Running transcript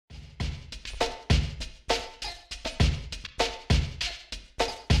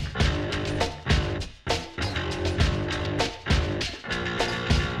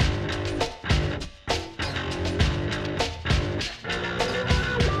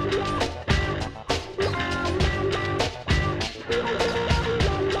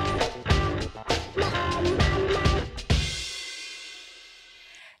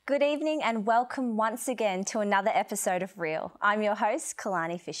and welcome once again to another episode of Real. I'm your host,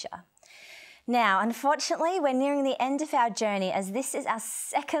 Kalani Fisher. Now, unfortunately, we're nearing the end of our journey as this is our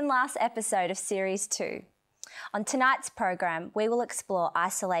second last episode of Series 2. On tonight's program, we will explore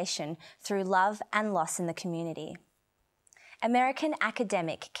isolation through love and loss in the community. American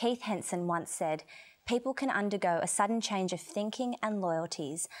academic Keith Henson once said, "People can undergo a sudden change of thinking and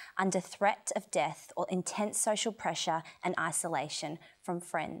loyalties under threat of death or intense social pressure and isolation from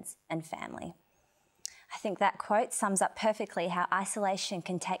friends and family." I think that quote sums up perfectly how isolation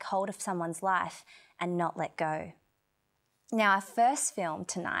can take hold of someone's life and not let go. Now, our first film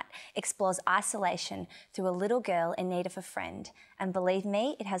tonight explores isolation through a little girl in need of a friend, and believe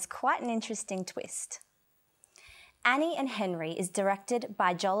me, it has quite an interesting twist. Annie and Henry is directed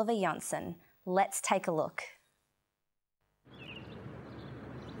by Joliver Johnson. Let's take a look.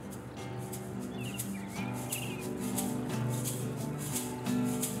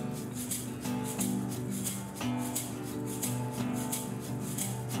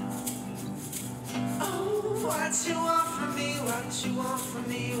 What you want from me, what you want from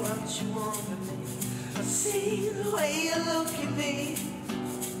me, what you want from me. I see the way you look at me.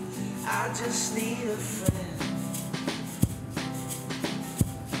 I just need a friend.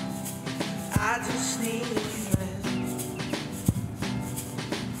 I just need a friend.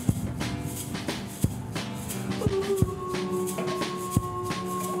 Ooh.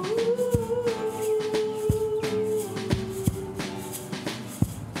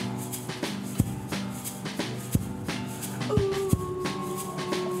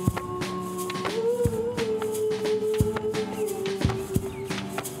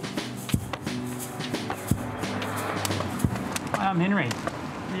 I'm Henry.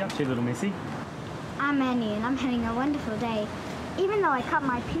 What are you up to, little missy? I'm Annie and I'm having a wonderful day, even though I cut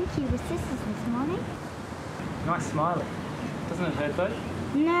my pinky with scissors this morning. Nice smiley. Doesn't it hurt though?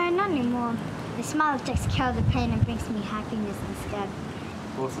 No, not anymore. The smile takes care of the pain and brings me happiness instead.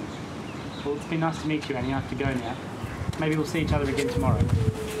 Awesome. Well, it's been nice to meet you, Annie. I have to go now. Maybe we'll see each other again tomorrow.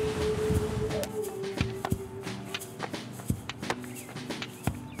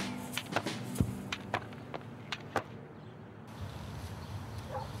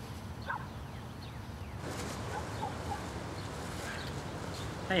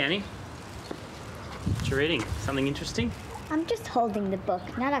 Hey Annie, what you reading? Something interesting? I'm just holding the book,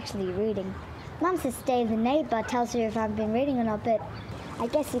 not actually reading. Mum says stay the neighbor tells you if I've been reading or not, but I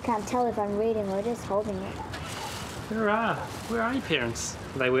guess you can't tell if I'm reading or just holding it. Where are your parents?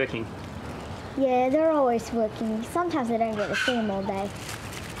 Are they working? Yeah, they're always working. Sometimes I don't get to see them all day.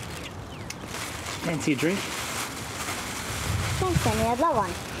 Fancy a drink? Thanks, Annie. I'd love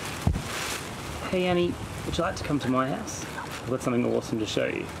one. Hey Annie, would you like to come to my house? I've got something awesome to show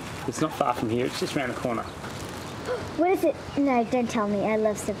you. It's not far from here, it's just round the corner. What is it? No, don't tell me. I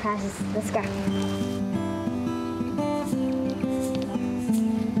love surprises. Let's go.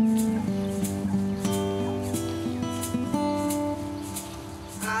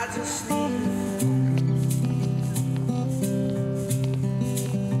 I just need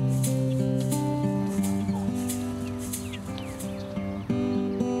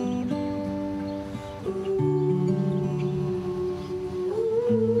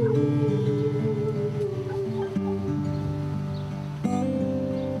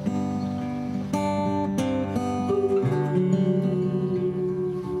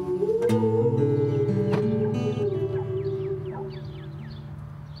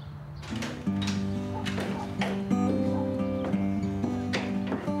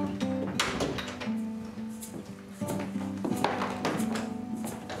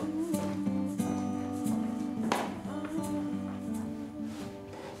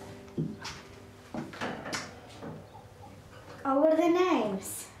Oh, what are the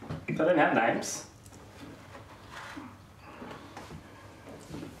names? They don't have names.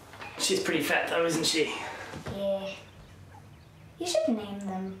 She's pretty fat though, isn't she? Yeah. You should name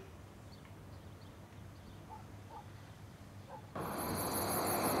them.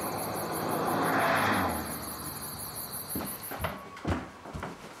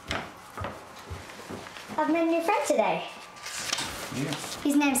 I've met a new friend today. Yeah.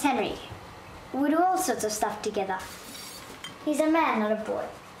 His name's Henry. We do all sorts of stuff together. He's a man, not a boy.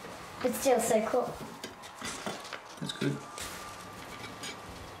 But still so cool. That's good.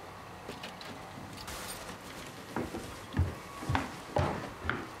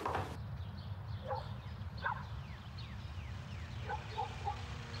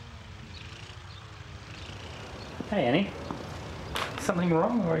 Hey Annie, something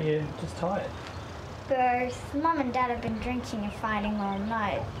wrong or are you just tired? Both. Mum and Dad have been drinking and fighting all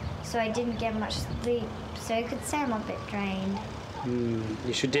night, so I didn't get much sleep, so you could say I'm a bit drained.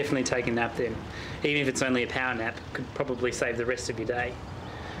 You should definitely take a nap then. Even if it's only a power nap, could probably save the rest of your day.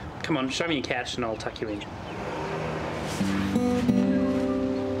 Come on, show me your couch and I'll tuck you in.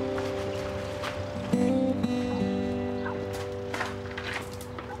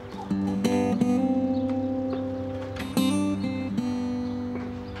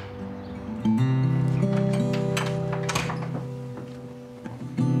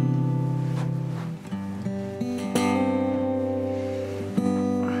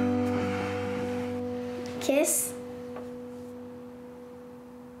 Kiss.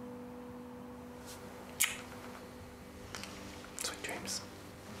 Sweet dreams.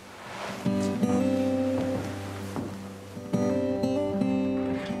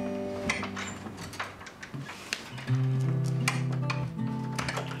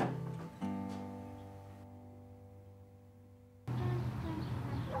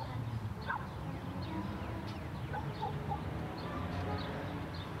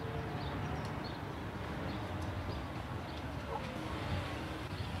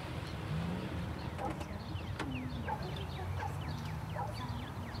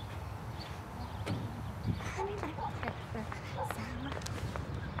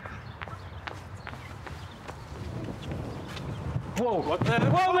 Whoa, what the?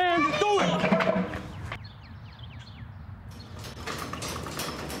 Whoa, man, do it!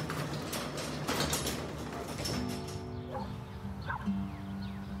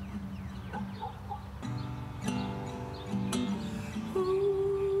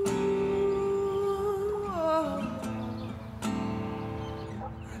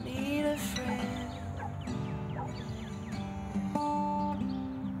 I need a friend.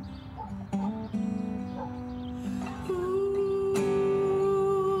 Ooh,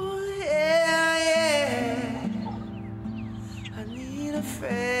 yeah, yeah. I need a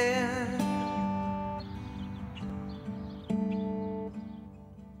friend.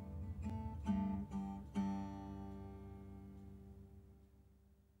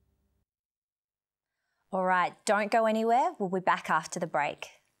 All right, don't go anywhere. We'll be back after the break.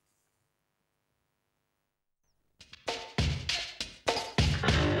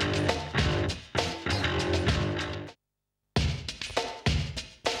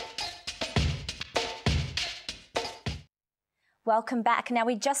 Welcome back. Now,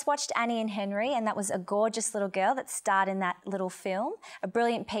 we just watched Annie and Henry, and that was a gorgeous little girl that starred in that little film, a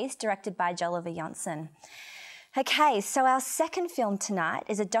brilliant piece directed by Jolliver Johnson. Okay, so our second film tonight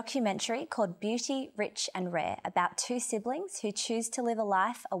is a documentary called Beauty, Rich and Rare, about two siblings who choose to live a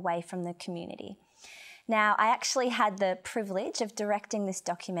life away from the community. Now, I actually had the privilege of directing this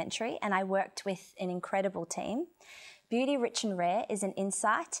documentary, and I worked with an incredible team. Beauty, Rich and Rare is an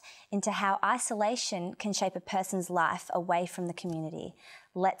insight into how isolation can shape a person's life away from the community.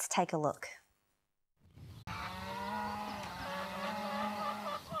 Let's take a look.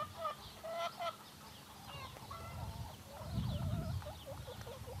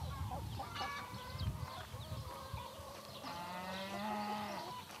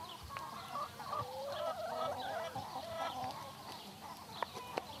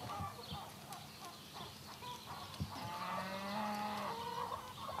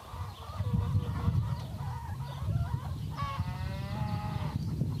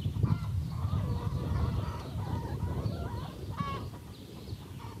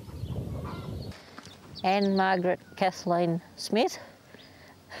 Anne Margaret Kathleen Smith,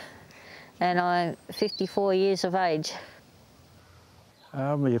 and I'm 54 years of age.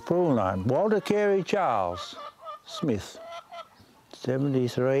 Your full name, Walter Carey Charles Smith,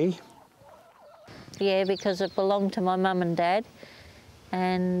 73. Yeah, because it belonged to my mum and dad,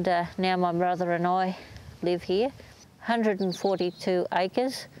 and now my brother and I live here. 142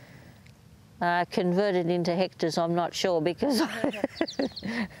 acres. Converted into hectares, I'm not sure because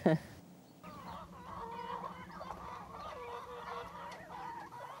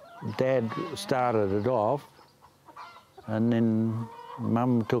Dad started it off, and then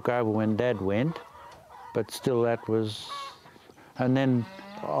Mum took over when Dad went, but still that was, and then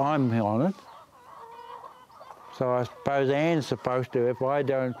I'm on it. So I suppose Anne's supposed to, if I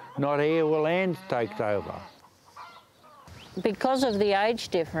don't, not here, well, Anne takes over. because of the age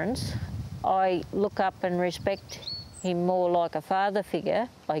difference, I look up and respect him more like a father figure,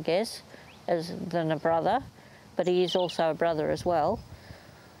 I guess, than a brother, but he is also a brother as well.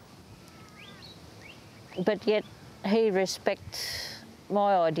 But yet he respects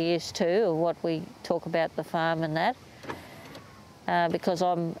my ideas too, of what we talk about the farm and that, because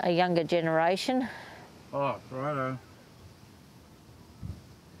I'm a younger generation. Oh, righto.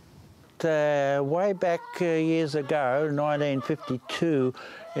 Way back years ago, 1952,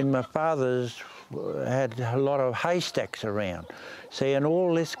 in my father's had a lot of haystacks around. See, and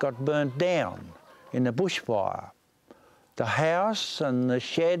all this got burnt down in the bushfire. The house and the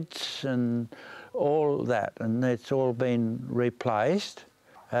sheds and all that, and it's all been replaced.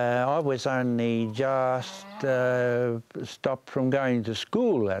 I was only just stopped from going to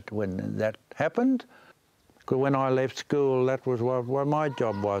school when that happened. Because when I left school, that was what my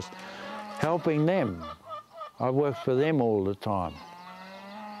job was, helping them. I worked for them all the time.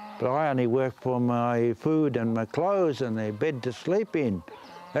 But I only worked for my food and my clothes and a bed to sleep in.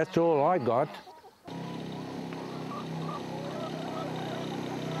 That's all I got.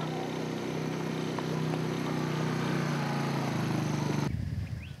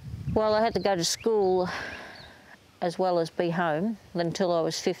 Well, I had to go to school as well as be home until I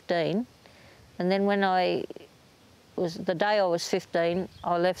was 15. And then the day I was 15,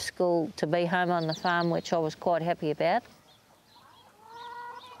 I left school to be home on the farm, which I was quite happy about.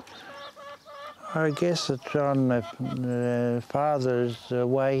 I guess it's on the father's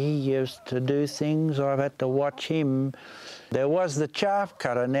way he used to do things. I've had to watch him. There was the chaff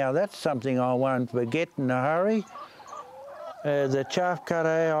cutter. Now, that's something I won't forget in a hurry. The chaff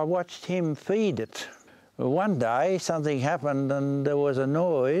cutter, I watched him feed it. One day, something happened and there was a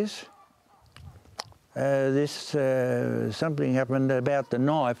noise. Something happened about the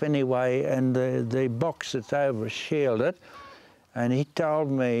knife anyway, and the box that's overshelled it. And he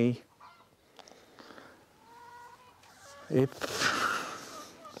told me, if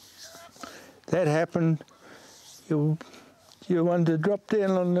that happened, you want to drop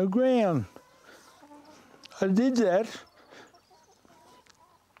down on the ground. I did that.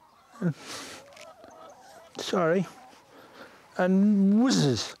 Sorry. And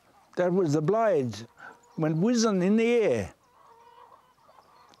whizzes, that was the blades, went whizzing in the air.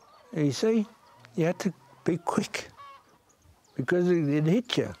 You see, you had to be quick because it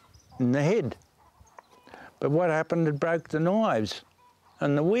hit you in the head. But what happened, it broke the knives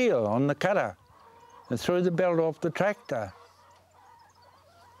and the wheel on the cutter and threw the belt off the tractor.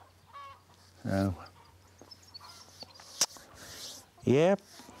 So, yeah,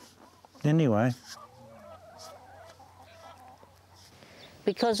 anyway.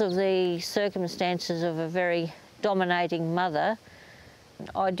 Because of the circumstances of a very dominating mother,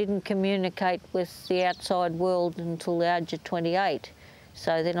 I didn't communicate with the outside world until the age of 28.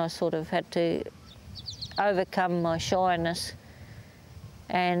 So then I sort of had to overcome my shyness,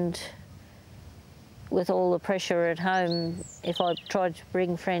 and with all the pressure at home, if I tried to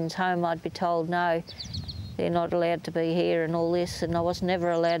bring friends home, I'd be told no, they're not allowed to be here and all this, and I was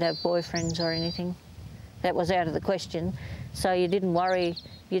never allowed to have boyfriends or anything. That was out of the question. So you didn't worry,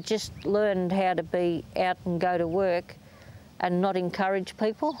 you just learned how to be out and go to work and not encourage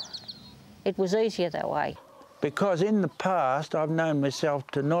people. It was easier that way. Because in the past, I've known myself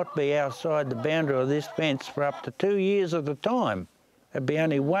to not be outside the boundary of this fence for up to 2 years at a time. There'd be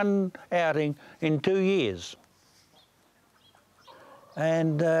only one outing in 2 years.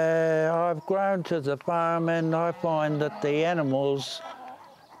 And I've grown to the farm, and I find that the animals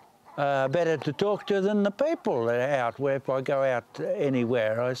are better to talk to than the people that are out. Where if I go out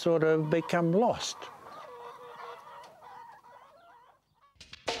anywhere, I sort of become lost.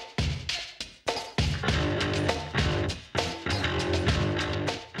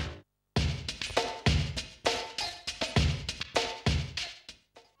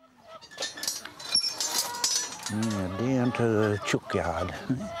 Yeah, down to the chook yard.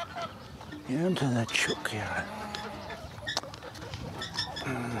 Down to the chook yard.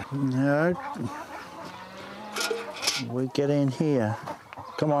 No, we get in here.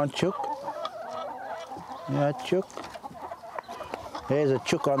 Come on, chook. Yeah, chook. There's a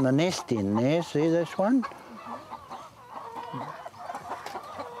chook on the nest in there. See this one?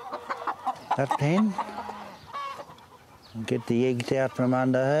 That hen. Get the eggs out from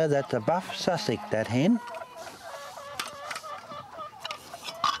under her. That's a buff Sussex, that hen.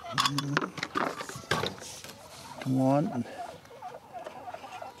 Come on.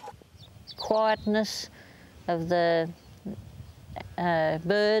 Quietness of the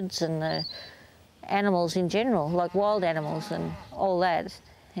birds and the animals in general, like wild animals and all that.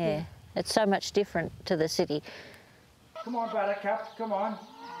 Yeah, it's so much different to the city. Come on, Buttercup, come on.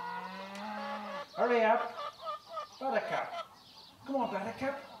 Hurry up. Buttercup. Come on,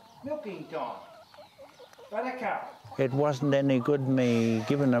 Buttercup. Milking time. Buttercup. It wasn't any good me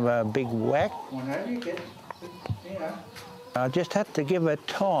giving her a big whack. Well, no, you get, you know. I just had to give her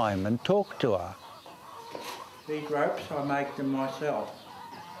time and talk to her. These ropes, I make them myself.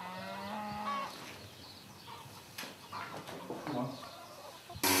 Come on.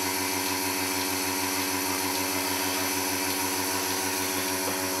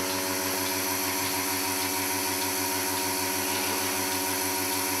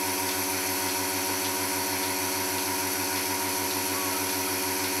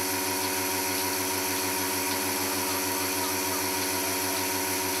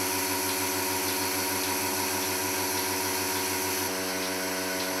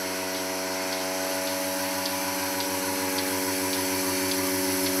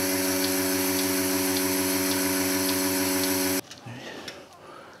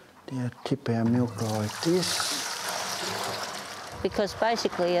 you tip our milk like this. Because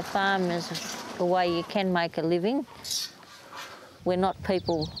basically a farm is a way you can make a living. We're not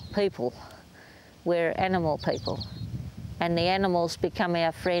people, we're animal people. And the animals become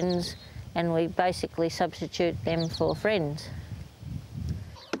our friends and we basically substitute them for friends.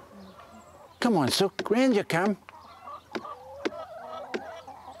 Come on, Sook, round you come.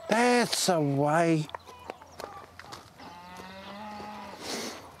 That's the way.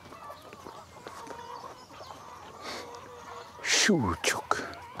 Shoo, Chook.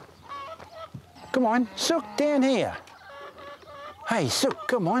 Come on, Sook, down here. Hey, Sook,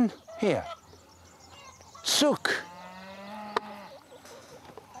 come on, here. Sook.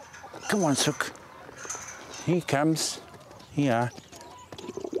 Come on, Sook. Here he comes. Here.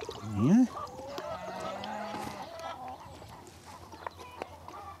 Yeah.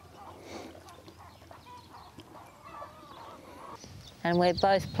 And we're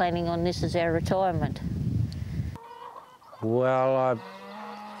both planning on this as our retirement. Well, I've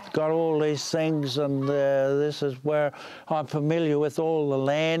got all these things, and this is where I'm familiar with all the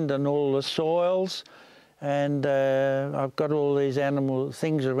land and all the soils, and I've got all these animal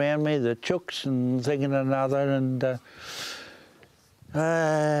things around me, the chooks and thing and another, and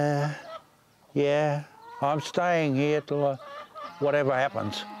yeah, I'm staying here till whatever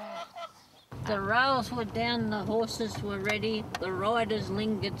happens. The rails were down, the horses were ready, the riders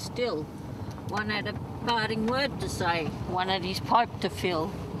lingered still. One had a parting word to say, one had his pipe to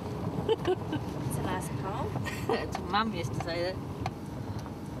fill. It's a nice poem. It's Mum used to say that.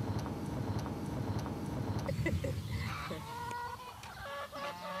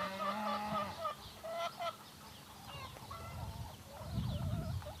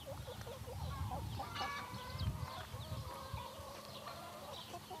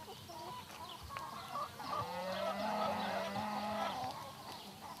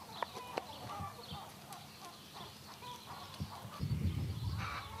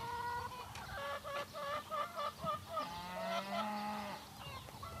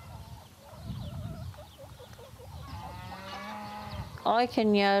 I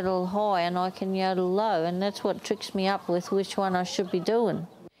can yodel high and I can yodel low, and that's what tricks me up with which one I should be doing.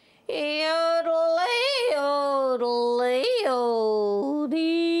 Yodel, yodel, yodel.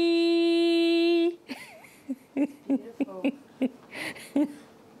 Beautiful. So good.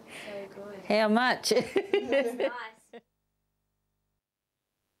 How much? That's nice.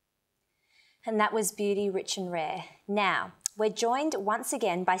 And that was Beauty, Rich and Rare. Now, we're joined once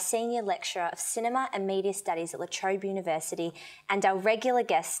again by Senior Lecturer of Cinema and Media Studies at La Trobe University and our regular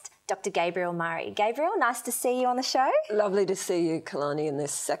guest, Dr. Gabrielle Murray. Gabrielle, nice to see you on the show. Lovely to see you, Kalani, in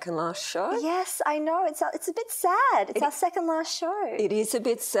this second last show. Yes, I know. It's a bit sad. It's our second last show. It is a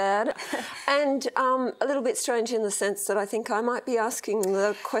bit sad and a little bit strange in the sense that I think I might be asking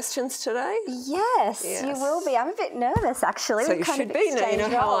the questions today. Yes, you will be. I'm a bit nervous, actually. So you should be now, you know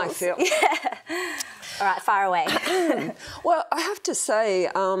how I feel. Yeah. All right, fire away. Well, I have to say,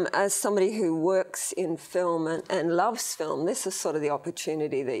 as somebody who works in film and loves film, this is sort of the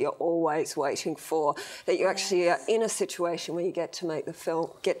opportunity that you're always waiting for, that you actually are in a situation where you get to make the film,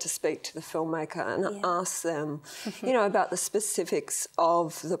 get to speak to the filmmaker and ask them, you know, about the specifics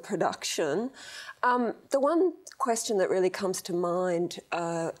of the production. The one question that really comes to mind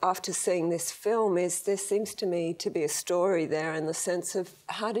after seeing this film is there seems to me to be a story there in the sense of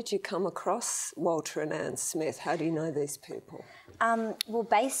how did you come across Walter and Anne Smith? How do you know these people? Well,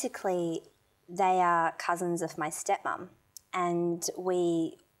 basically, they are cousins of my stepmom, and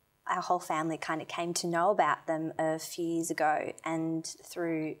our whole family kind of came to know about them a few years ago, and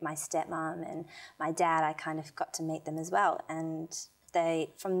through my stepmom and my dad, I kind of got to meet them as well. And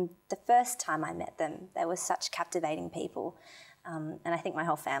from the first time I met them, they were such captivating people. And I think my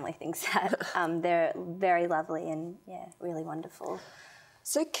whole family thinks that. They're very lovely and, really wonderful.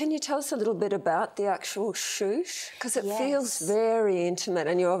 So can you tell us a little bit about the actual shoot? Because it feels very intimate,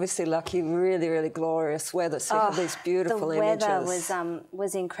 and you're obviously lucky, really, really glorious weather, so you have these beautiful images. The weather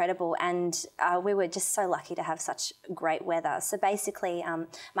was incredible, and we were just so lucky to have such great weather. So basically,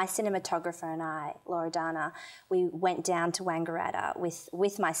 my cinematographer and I, Loredana, we went down to Wangaratta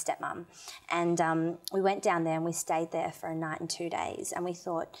with my stepmom, and we went down there and we stayed there for a night and 2 days, and we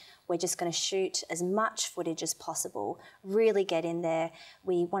thought, we're just going to shoot as much footage as possible, really get in there.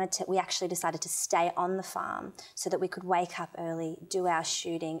 We actually decided to stay on the farm so that we could wake up early, do our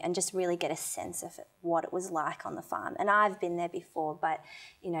shooting, and just really get a sense of what it was like on the farm. And I've been there before, but,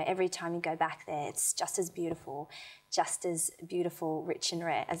 you know, every time you go back there, it's just as beautiful. just as beautiful, rich and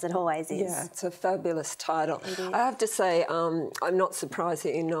rare as it always is. Yeah, it's a fabulous title. I have to say, I'm not surprised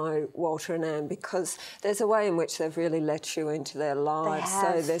that you know Walter and Anne, because there's a way in which they've really let you into their lives.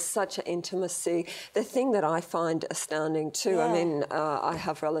 So there's such an intimacy. The thing that I find astounding too, I mean, I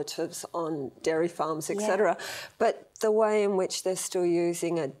have relatives on dairy farms, etc., but the way in which they're still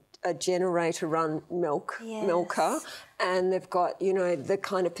using a generator-run milker, and they've got, you know, the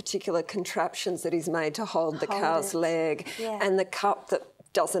kind of particular contraptions that he's made to hold the cow's leg, and the cup that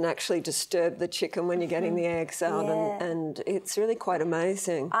doesn't actually disturb the chicken when you're getting the eggs out, and it's really quite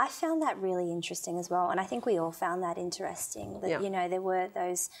amazing. I found that really interesting as well, and I think we all found that interesting, that, you know, there were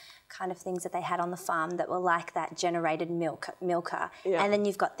those kind of things that they had on the farm that were like that generated milker, and then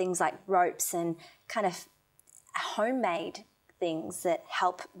you've got things like ropes and kind of homemade things that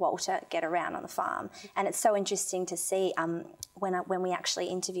help Walter get around on the farm. And it's so interesting to see when we actually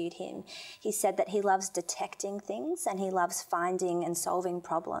interviewed him, he said that he loves detecting things and he loves finding and solving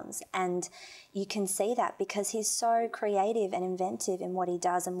problems. And you can see that because he's so creative and inventive in what he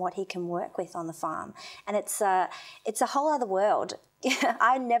does and what he can work with on the farm. And it's a whole other world.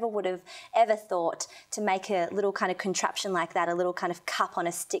 I never would have ever thought to make a little kind of contraption like that, a little kind of cup on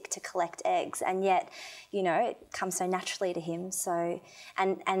a stick to collect eggs, and yet, you know, it comes so naturally to him. So,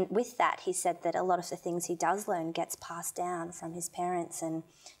 and with that, he said that a lot of the things he does learn gets passed down from his parents and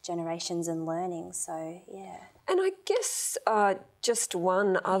generations and learning. So, yeah. And I guess just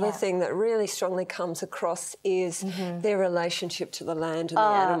one other thing that really strongly comes across is their relationship to the land and the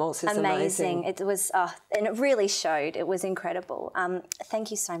animals is amazing. It was, and it really showed. It was incredible.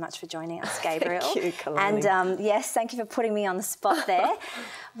 Thank you so much for joining us, Gabriel. Thank you, Kalani. And yes, thank you for putting me on the spot there.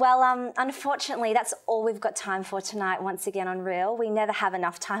 Well, unfortunately, that's all we've got time for tonight once again on Real. We never have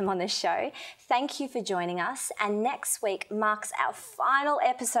enough time on this show. Thank you for joining us. And next week marks our final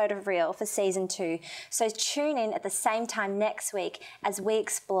episode of Real for Season 2. So tune in at the same time next week as we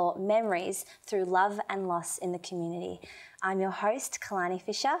explore memories through love and loss in the community. I'm your host, Kalani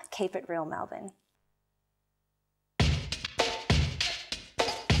Fisher. Keep it real, Melbourne.